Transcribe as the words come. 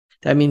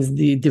That means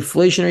the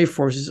deflationary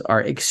forces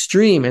are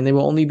extreme, and they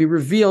will only be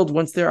revealed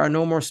once there are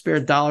no more spare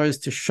dollars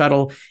to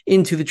shuttle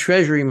into the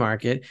Treasury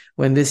market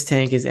when this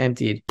tank is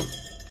emptied.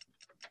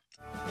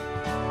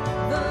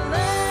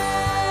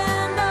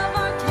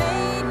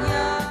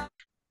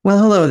 Well,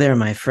 hello there,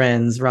 my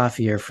friends.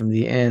 Rafi here from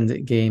the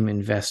End Game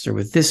Investor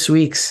with this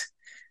week's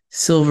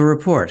Silver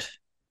Report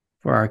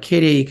for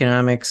Arcadia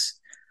Economics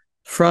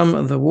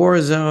from the war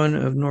zone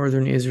of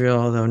northern Israel,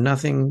 although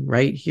nothing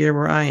right here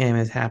where I am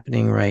is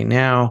happening right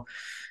now.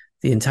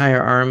 The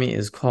entire army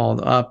is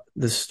called up.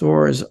 The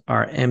stores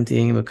are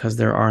emptying because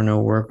there are no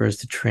workers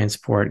to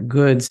transport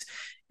goods.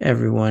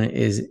 Everyone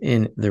is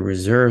in the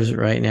reserves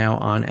right now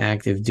on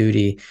active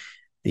duty.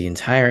 The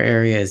entire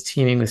area is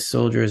teeming with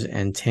soldiers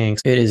and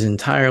tanks. It is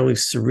entirely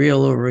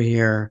surreal over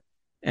here.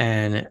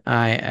 And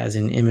I, as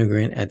an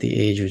immigrant at the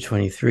age of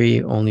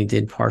 23, only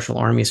did partial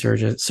army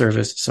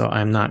service, so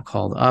I'm not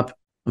called up.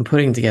 I'm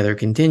putting together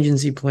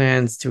contingency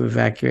plans to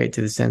evacuate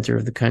to the center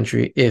of the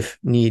country if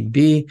need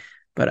be,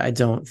 but I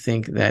don't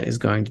think that is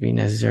going to be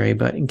necessary.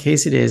 But in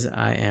case it is,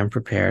 I am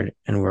prepared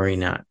and worry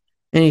not.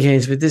 In any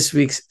case, with this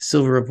week's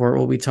Silver Report,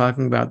 we'll be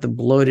talking about the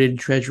bloated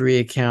Treasury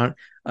account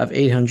of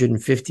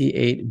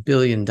 $858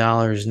 billion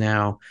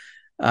now,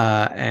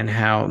 and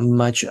how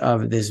much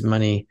of this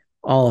money,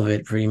 all of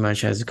it pretty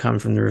much, has come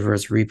from the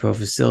reverse repo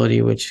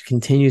facility, which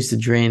continues to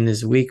drain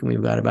this week. And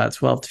we've got about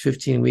 12 to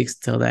 15 weeks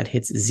until that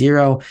hits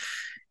zero.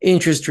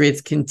 Interest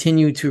rates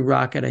continue to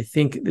rocket. I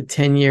think the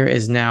 10-year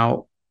is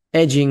now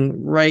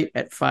edging right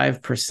at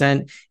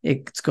 5%.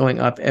 It's going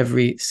up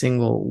every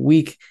single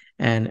week.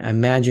 And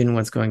imagine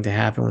what's going to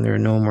happen when there are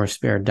no more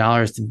spare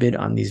dollars to bid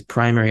on these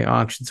primary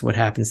auctions. What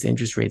happens to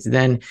interest rates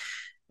then?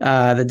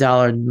 The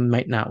dollar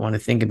might not want to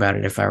think about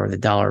it if I were the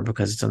dollar,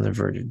 because it's on the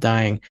verge of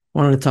dying. I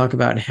wanted to talk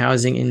about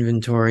housing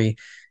inventory.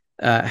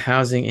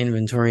 Housing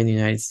inventory in the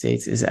United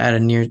States is at a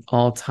near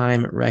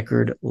all-time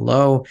record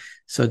low.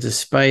 So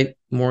despite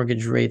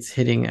mortgage rates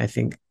hitting, I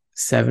think,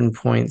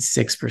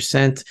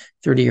 7.6%,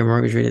 30-year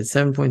mortgage rate at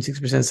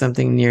 7.6%,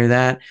 something near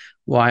that.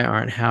 Why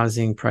aren't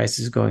housing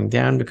prices going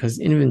down? Because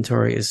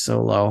inventory is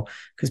so low,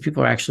 because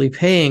people are actually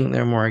paying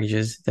their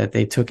mortgages that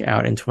they took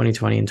out in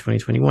 2020 and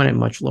 2021 at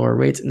much lower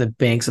rates, and the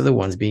banks are the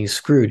ones being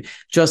screwed,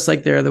 just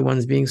like they're the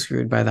ones being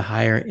screwed by the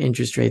higher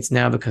interest rates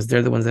now, because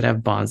they're the ones that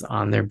have bonds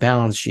on their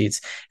balance sheets,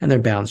 and their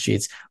balance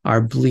sheets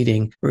are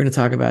bleeding. We're going to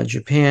talk about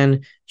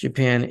Japan.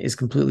 Japan is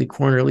completely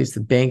cornered, at least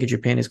the Bank of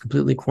Japan is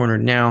completely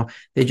cornered now.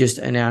 They just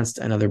announced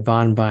another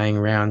bond buying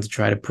round to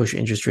try to push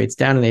interest rates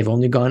down, and they've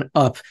only gone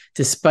up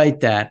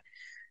despite that.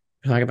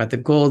 We're talking about the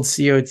gold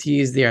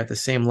COTs. They are at the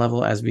same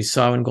level as we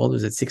saw when gold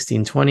was at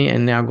 1620,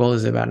 and now gold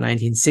is about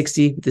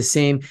 1960, with the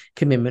same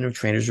commitment of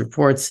traders'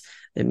 reports.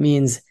 That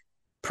means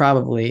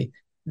probably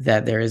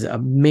that there is a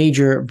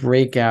major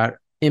breakout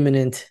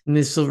imminent. And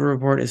this Silver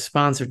Report is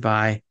sponsored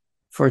by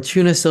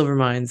Fortuna Silver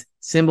Mines,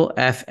 symbol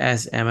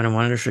FSM. And I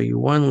wanted to show you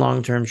one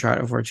long-term chart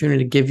of Fortuna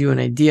to give you an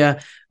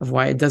idea of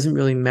why it doesn't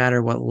really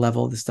matter what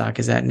level the stock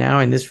is at now.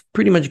 And this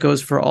pretty much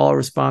goes for all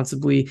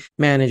responsibly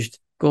managed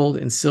gold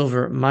and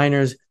silver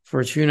miners.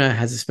 Fortuna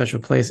has a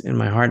special place in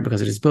my heart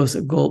because it is both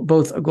a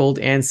gold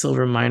and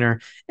silver miner,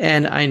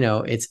 and I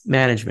know its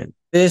management.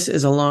 This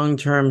is a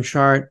long-term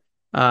chart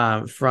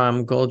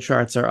from Gold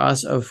Charts Are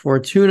Us of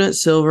Fortuna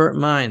Silver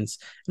Mines.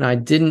 Now, I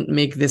didn't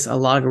make this a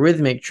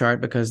logarithmic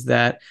chart because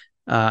that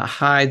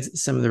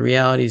hides some of the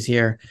realities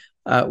here.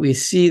 We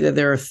see that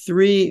there are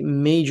three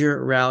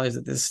major rallies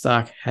that this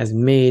stock has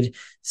made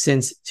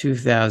since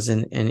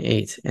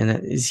 2008, and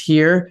that is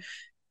here.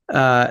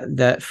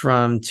 That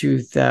from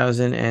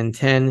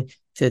 2010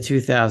 to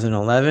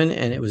 2011,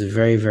 and it was a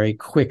very, very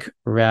quick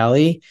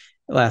rally.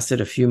 It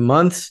lasted a few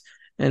months,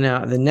 and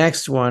now the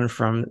next one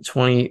from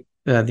the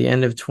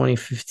end of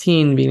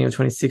 2015, beginning of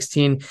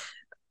 2016,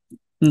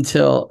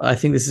 until I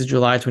think this is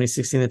July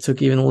 2016. That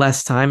took even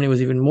less time, and it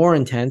was even more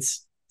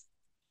intense.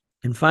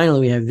 And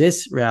finally, we have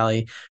this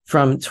rally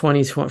from March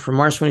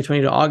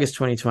 2020 to August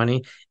 2020.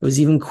 It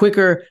was even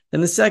quicker than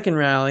the second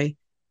rally,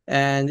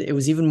 and it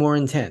was even more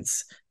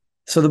intense.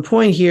 So the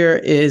point here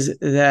is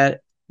that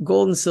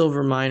gold and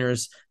silver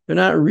miners, they're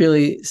not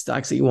really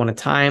stocks that you want to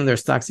time. They're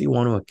stocks that you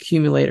want to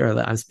accumulate, or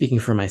I'm speaking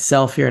for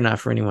myself here, not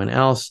for anyone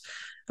else.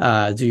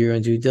 Do your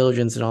own due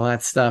diligence and all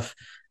that stuff.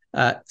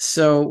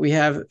 So we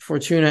have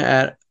Fortuna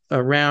at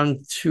around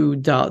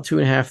 $2.5,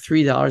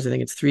 $3. I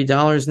think it's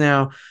 $3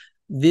 now.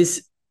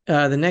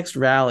 The next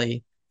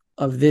rally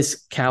of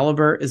this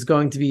caliber is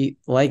going to be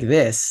like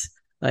this.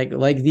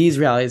 Like these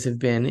rallies have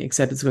been,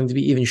 except it's going to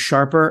be even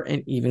sharper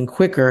and even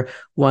quicker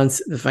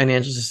once the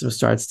financial system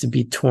starts to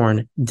be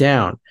torn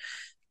down.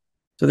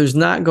 So there's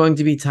not going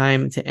to be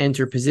time to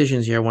enter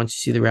positions here once you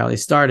see the rally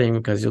starting,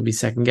 because you'll be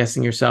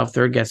second-guessing yourself,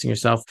 third-guessing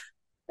yourself.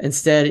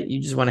 Instead, you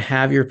just want to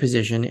have your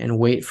position and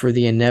wait for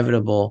the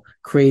inevitable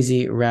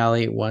crazy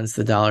rally once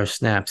the dollar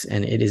snaps,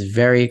 and it is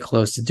very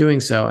close to doing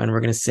so, and we're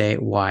going to say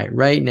why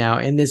right now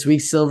in this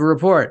week's Silver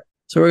Report.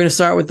 So we're going to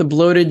start with the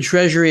bloated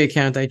Treasury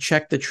account. I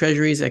checked the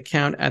Treasuries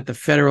account at the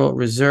Federal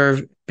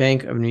Reserve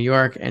Bank of New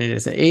York, and it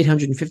is at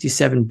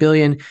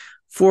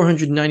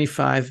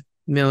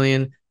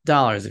 $857,495,000,000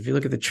 If you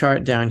look at the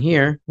chart down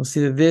here, you'll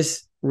see that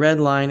this red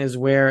line is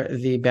where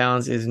the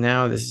balance is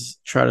now. This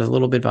chart is a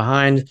little bit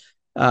behind.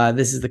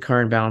 This is the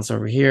current balance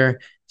over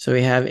here. So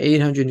we have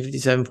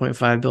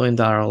 $857.5 billion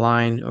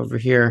line over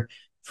here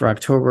for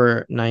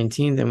October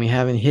 19th, and we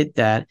haven't hit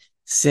that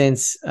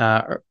since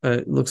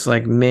it looks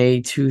like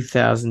May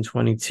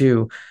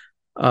 2022,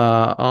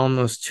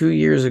 almost 2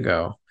 years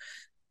ago.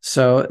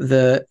 So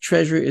the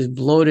Treasury is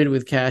bloated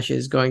with cash.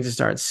 It's going to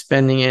start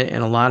spending it,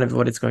 and a lot of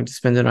what it's going to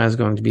spend it on is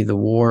going to be the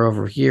war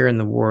over here and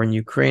the war in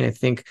Ukraine. I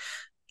think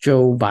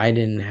Joe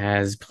Biden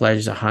has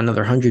pledged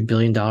another $100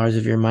 billion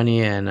of your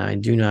money, and I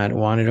do not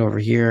want it over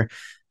here.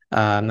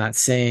 I'm not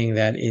saying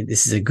that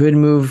this is a good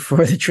move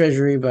for the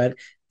Treasury, but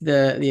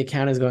the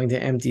account is going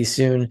to empty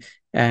soon.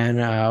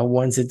 And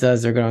once it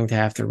does, they're going to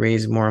have to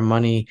raise more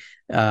money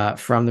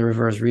from the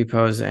reverse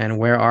repos. And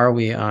where are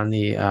we on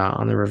the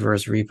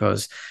reverse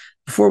repos?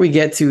 Before we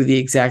get to the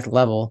exact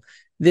level,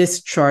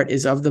 this chart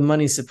is of the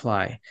money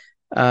supply.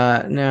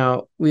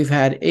 Now, we've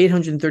had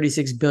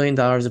 $836 billion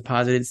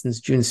deposited since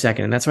June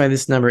 2nd. And that's why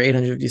this number,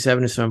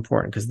 857, is so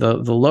important, because the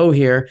low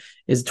here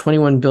is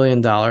 $21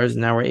 billion. And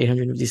now we're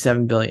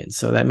 $857 billion.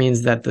 So that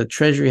means that the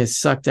Treasury has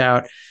sucked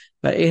out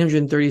about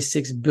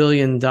 $836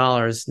 billion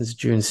since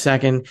June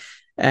 2nd.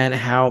 And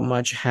how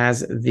much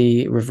has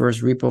the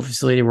reverse repo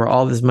facility, where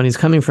all this money is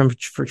coming from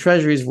for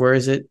Treasuries, where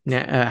is it?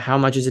 How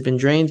much has it been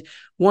drained?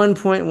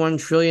 $1.1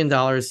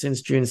 trillion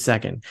since June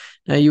 2nd.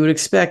 Now, you would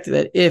expect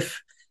that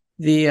if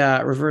the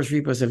reverse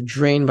repos have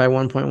drained by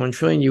 1.1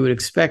 trillion, you would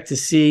expect to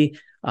see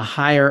a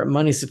higher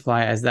money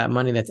supply, as that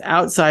money that's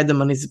outside the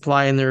money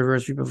supply in the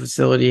reverse repo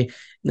facility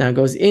now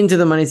goes into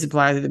the money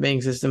supply through the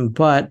banking system.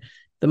 But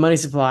the money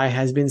supply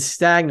has been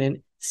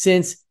stagnant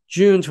since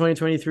June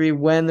 2023,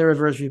 when the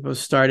reverse repos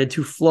started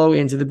to flow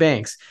into the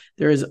banks.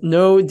 There is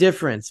no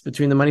difference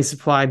between the money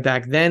supply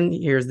back then.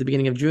 Here's the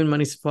beginning of June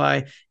money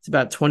supply. It's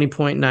about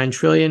 20.9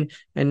 trillion.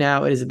 And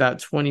now it is about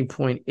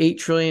 20.8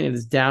 trillion. It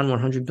is down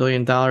 $100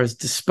 billion,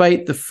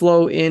 despite the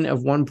flow in of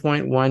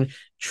 $1.1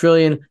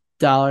 trillion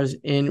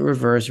in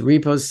reverse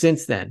repos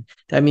since then.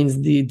 That means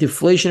the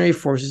deflationary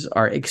forces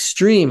are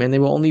extreme, and they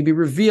will only be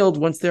revealed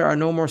once there are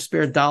no more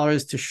spare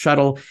dollars to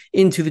shuttle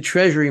into the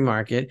Treasury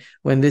market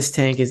when this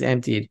tank is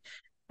emptied.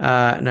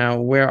 Now,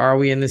 where are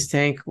we in this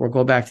tank? We'll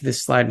go back to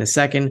this slide in a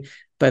second,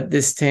 but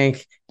this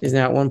tank is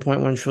now at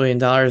 $1.1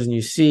 trillion, and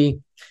you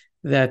see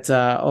that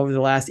over the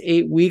last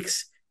 8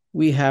 weeks,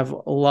 we have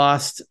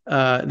lost,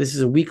 this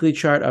is a weekly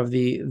chart of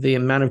the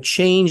amount of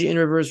change in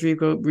reverse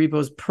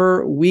repos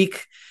per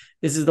week.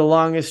 This is the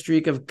longest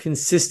streak of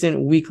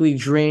consistent weekly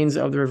drains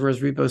of the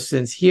reverse repos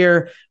since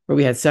here, where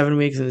we had 7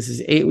 weeks, and this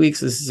is 8 weeks.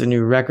 So this is a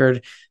new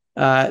record.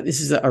 This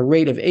is a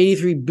rate of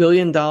 $83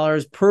 billion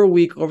per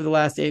week over the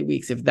last 8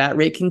 weeks. If that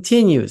rate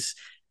continues,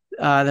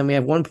 then we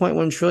have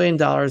 $1.1 trillion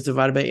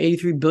divided by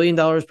 $83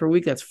 billion per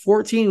week. That's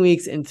 14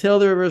 weeks until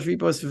the reverse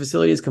repos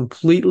facility is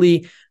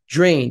completely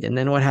drained. And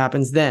then what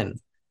happens then?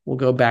 We'll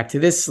go back to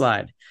this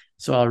slide.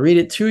 So I'll read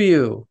it to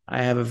you.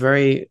 I have a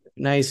very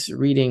nice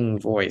reading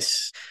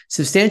voice.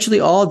 Substantially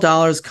all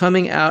dollars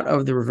coming out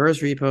of the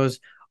reverse repos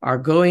are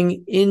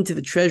going into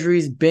the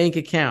Treasury's bank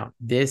account.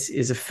 This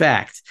is a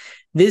fact.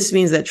 This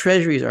means that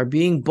Treasuries are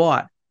being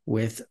bought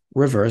with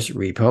reverse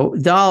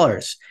repo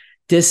dollars.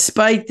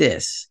 Despite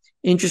this,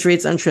 interest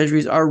rates on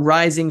Treasuries are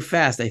rising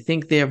fast. I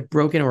think they have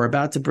broken or are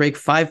about to break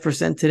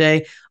 5%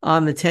 today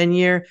on the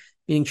 10-year.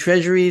 Meaning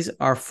Treasuries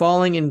are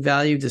falling in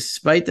value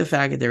despite the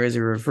fact that there is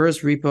a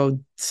reverse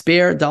repo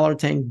spare dollar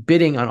tank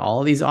bidding on all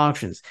of these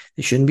auctions.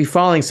 They shouldn't be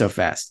falling so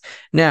fast.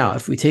 Now,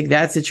 if we take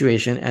that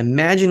situation,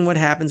 imagine what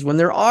happens when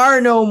there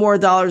are no more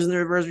dollars in the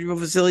reverse repo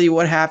facility.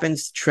 What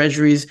happens to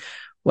Treasuries?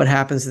 What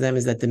happens to them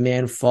is that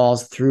demand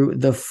falls through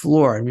the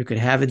floor. And you could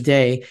have a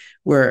day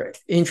where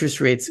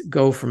interest rates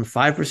go from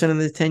 5% in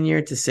the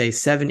 10-year to, say,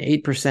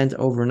 7-8%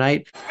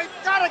 overnight. I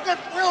gotta get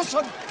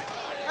Wilson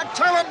and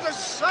tell him to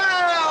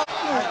sell!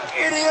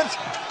 Idiots!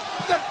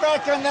 Get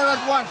back in there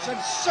at once and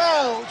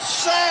sell!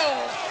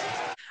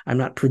 I'm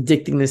not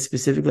predicting this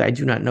specifically. I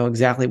do not know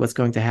exactly what's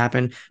going to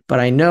happen, but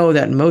I know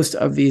that most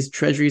of these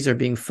Treasuries are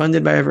being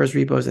funded by reverse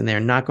repos, and they're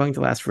not going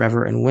to last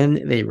forever. And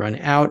when they run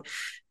out,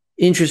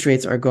 interest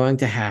rates are going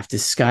to have to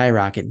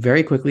skyrocket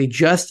very quickly,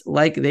 just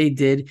like they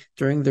did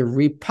during the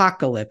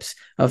repocalypse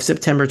of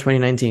September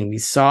 2019. We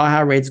saw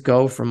how rates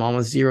go from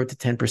almost 0 to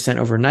 10%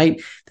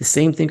 overnight. The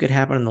same thing could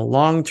happen on the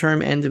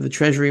long-term end of the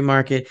Treasury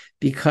market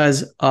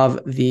because of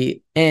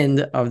the end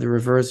of the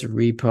reverse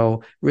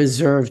repo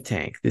reserve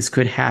tank. This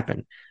could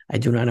happen. I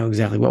do not know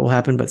exactly what will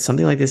happen, but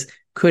something like this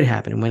could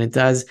happen. And when it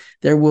does,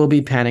 there will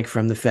be panic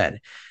from the Fed.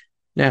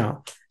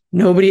 Now,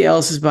 nobody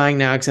else is buying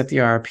now except the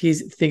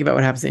RRPs. Think about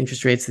what happens to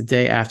interest rates the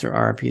day after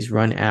RRPs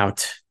run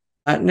out.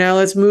 Now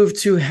let's move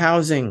to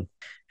housing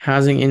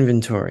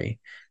inventory.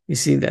 You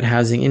see that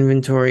housing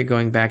inventory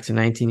going back to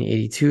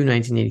 1982,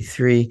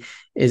 1983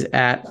 is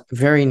at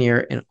very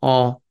near an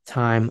all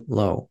all-time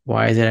low.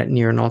 Why is it at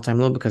near an all-time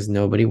low? Because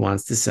nobody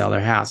wants to sell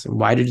their house. And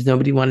why does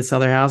nobody want to sell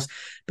their house?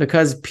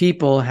 Because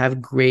people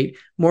have great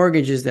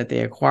mortgages that they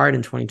acquired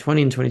in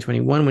 2020 and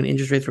 2021 when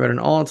interest rates were at an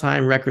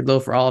all-time record low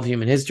for all of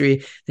human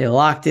history. They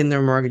locked in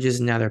their mortgages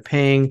and now they're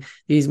paying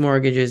these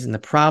mortgages. And the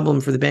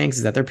problem for the banks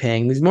is that they're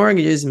paying these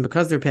mortgages. And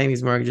because they're paying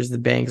these mortgages, the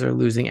banks are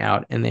losing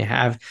out and they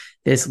have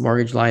this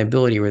mortgage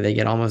liability where they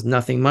get almost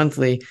nothing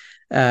monthly.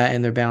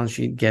 And their balance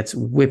sheet gets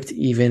whipped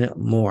even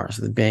more.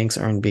 So the banks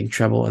are in big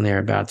trouble and they're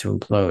about to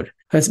implode.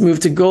 Let's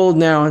move to gold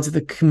now, into the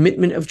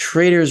commitment of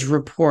traders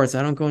reports.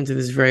 I don't go into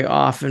this very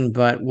often,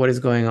 but what is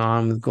going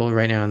on with gold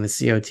right now in the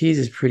COTs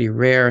is pretty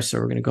rare. So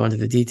we're going to go into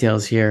the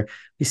details here.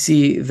 We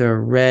see the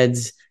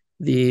reds,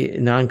 the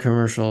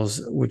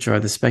non-commercials, which are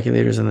the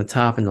speculators on the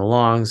top and the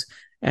longs,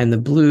 and the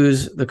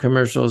blues, the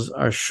commercials,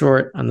 are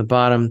short on the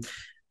bottom.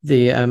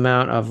 The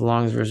amount of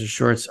longs versus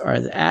shorts are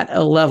at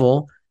a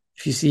level.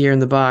 If you see here in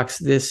the box,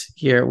 this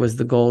here was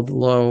the gold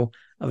low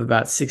of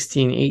about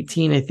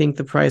 16.18, I think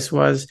the price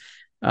was.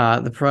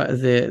 The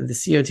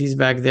COTs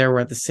back there were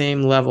at the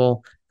same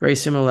level, very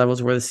similar levels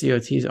to where the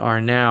COTs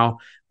are now,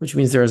 which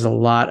means there is a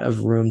lot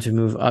of room to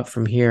move up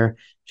from here,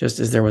 just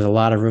as there was a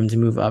lot of room to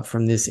move up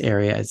from this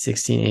area at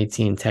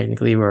 16.18.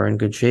 Technically, we're in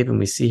good shape, and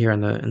we see here in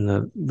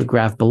the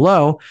graph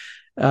below,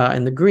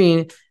 in the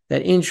green,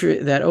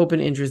 that open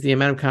interest, the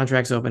amount of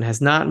contracts open, has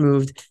not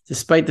moved,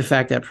 despite the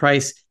fact that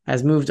price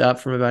has moved up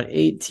from about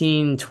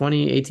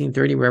 1820,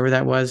 1830, wherever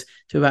that was,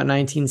 to about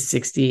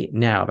 1960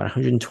 now, about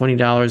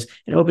 $120.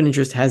 And open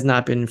interest has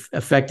not been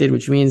affected,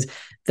 which means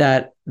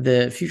that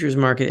the futures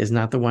market is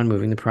not the one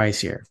moving the price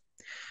here.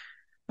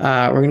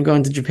 We're going to go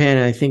into Japan,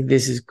 and I think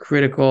this is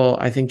critical.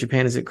 I think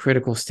Japan is at a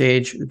critical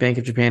stage. The Bank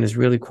of Japan is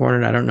really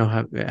cornered. I don't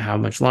know how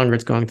much longer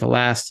it's going to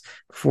last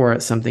before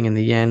something in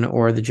the yen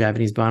or the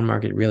Japanese bond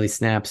market really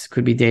snaps.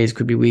 Could be days,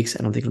 could be weeks.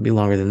 I don't think it'll be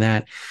longer than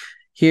that.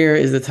 Here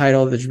is the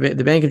title.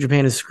 The Bank of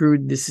Japan is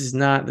screwed. This is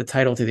not the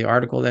title to the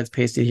article that's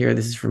pasted here.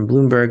 This is from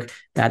Bloomberg.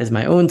 That is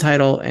my own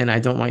title, and I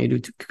don't want you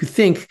to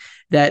think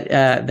that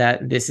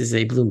that this is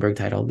a Bloomberg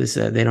title.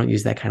 They don't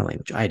use that kind of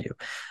language. I do.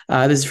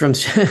 This is from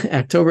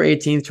October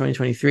 18th,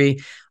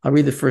 2023. I'll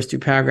read the first two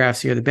paragraphs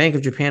here. The Bank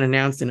of Japan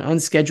announced an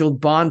unscheduled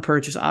bond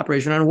purchase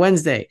operation on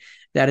Wednesday.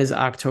 That is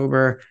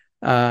October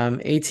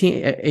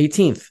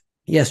 18th.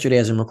 Yesterday,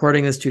 as I'm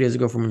recording this, 2 days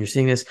ago from when you're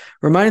seeing this,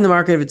 reminding the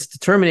market of its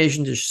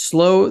determination to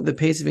slow the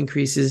pace of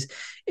increases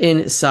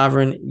in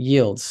sovereign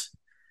yields.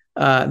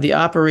 The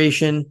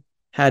operation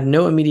had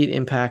no immediate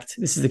impact.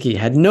 This is the key.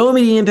 Had no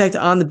immediate impact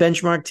on the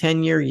benchmark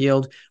 10-year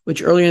yield,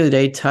 which earlier in the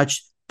day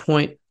touched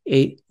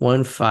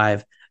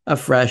 0.815, a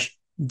fresh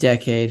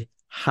decade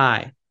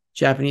high.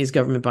 Japanese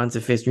government bonds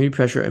have faced renewed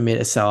pressure amid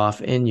a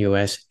sell-off in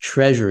U.S.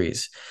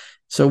 Treasuries.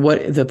 So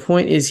what the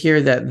point is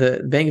here, that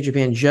the Bank of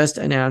Japan just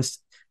announced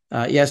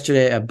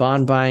yesterday a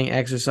bond buying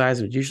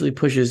exercise, which usually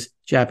pushes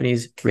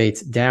Japanese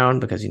rates down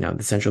because,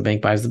 the central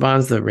bank buys the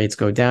bonds, the rates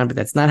go down, but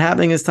that's not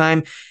happening this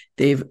time.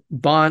 They've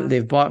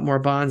bought more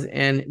bonds,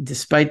 and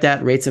despite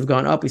that, rates have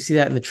gone up. We see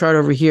that in the chart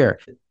over here.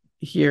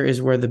 Here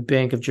is where the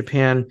Bank of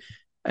Japan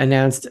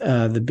announced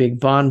the big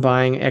bond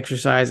buying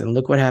exercise, and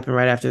look what happened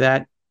right after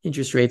that.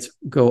 Interest rates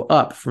go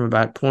up from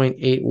about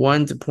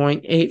 0.81 to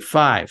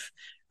 0.85.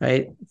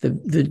 Right,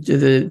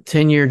 the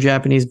 10-year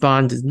Japanese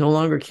bond does no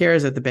longer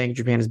cares that the Bank of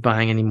Japan is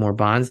buying any more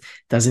bonds.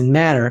 Doesn't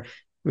matter.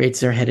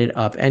 Rates are headed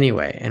up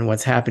anyway. And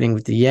what's happening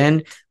with the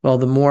yen? Well,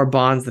 the more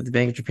bonds that the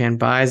Bank of Japan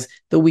buys,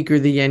 the weaker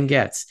the yen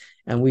gets.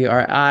 And we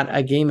are at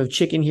a game of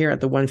chicken here at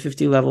the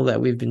 150 level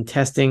that we've been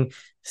testing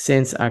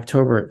since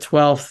October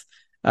 12th.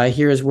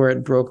 Here is where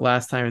it broke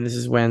last time, and this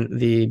is when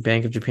the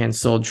Bank of Japan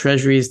sold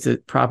treasuries to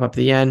prop up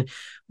the yen.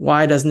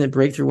 Why doesn't it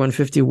break through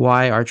 150?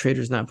 Why are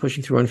traders not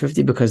pushing through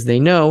 150? Because they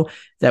know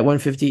that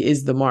 150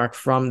 is the mark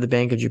from the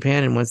Bank of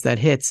Japan, and once that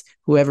hits,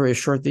 whoever is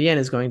short the yen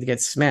is going to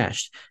get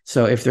smashed.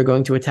 So if they're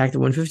going to attack the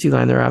 150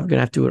 line, they're going to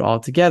have to do it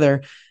all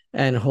together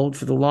and hold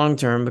for the long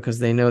term, because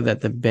they know that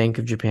the Bank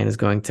of Japan is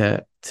going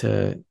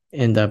to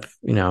end up,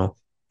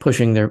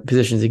 pushing their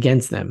positions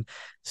against them.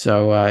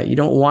 So you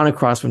don't want to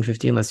cross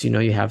 150 unless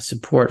you have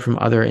support from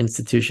other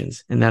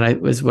institutions. And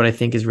that is what I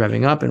think is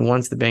revving up. And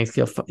once the banks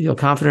feel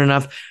confident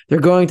enough, they're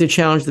going to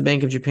challenge the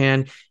Bank of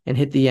Japan and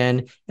hit the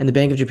yen. And the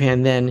Bank of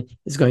Japan then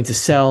is going to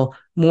sell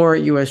more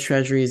U.S.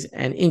 Treasuries,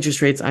 and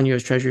interest rates on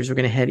U.S. Treasuries are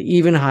going to head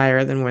even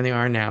higher than where they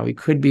are now. We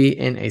could be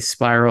in a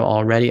spiral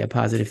already, a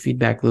positive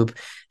feedback loop.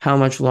 How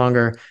much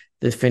longer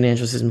the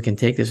financial system can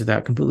take this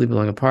without completely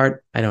blowing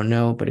apart, I don't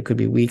know, but it could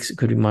be weeks, it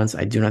could be months.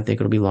 I do not think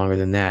it'll be longer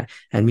than that.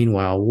 And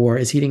meanwhile, war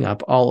is heating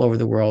up all over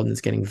the world, and it's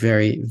getting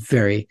very,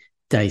 very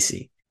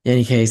dicey. In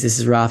any case, this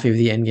is Rafi of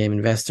the Endgame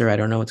Investor. I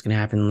don't know what's going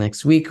to happen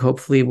next week.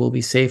 Hopefully we'll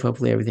be safe.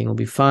 Hopefully everything will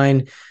be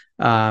fine.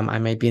 I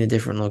might be in a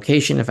different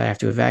location if I have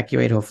to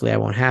evacuate. Hopefully I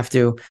won't have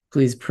to.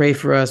 Please pray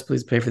for us.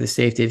 Please pray for the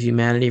safety of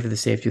humanity, for the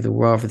safety of the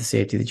world, for the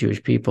safety of the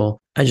Jewish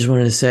people. I just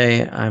wanted to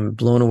say I'm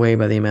blown away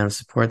by the amount of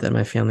support that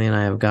my family and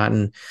I have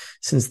gotten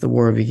since the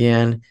war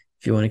began.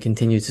 If you want to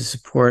continue to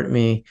support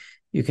me,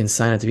 You can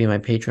sign up to be my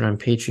patron on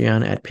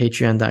Patreon at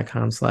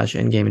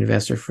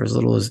patreon.com/endgameinvestor for as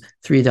little as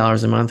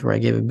 $3 a month, where I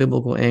give a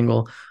biblical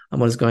angle on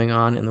what is going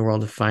on in the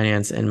world of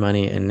finance and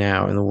money and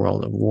now in the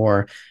world of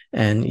war.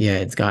 And yeah,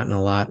 it's gotten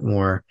a lot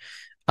more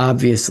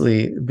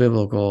obviously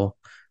biblical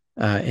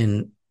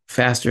in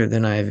faster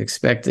than I've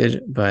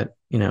expected. But,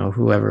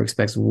 whoever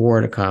expects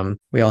war to come,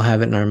 we all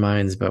have it in our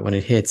minds. But when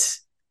it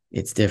hits,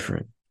 it's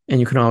different. And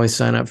you can always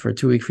sign up for a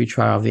 2-week free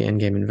trial of the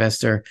Endgame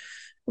Investor,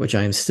 which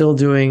I am still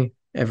doing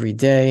every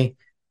day.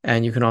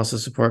 And you can also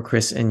support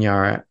Chris and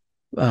Yara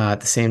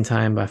at the same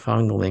time by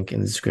following the link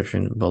in the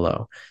description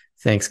below.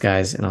 Thanks,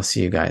 guys, and I'll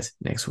see you guys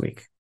next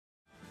week.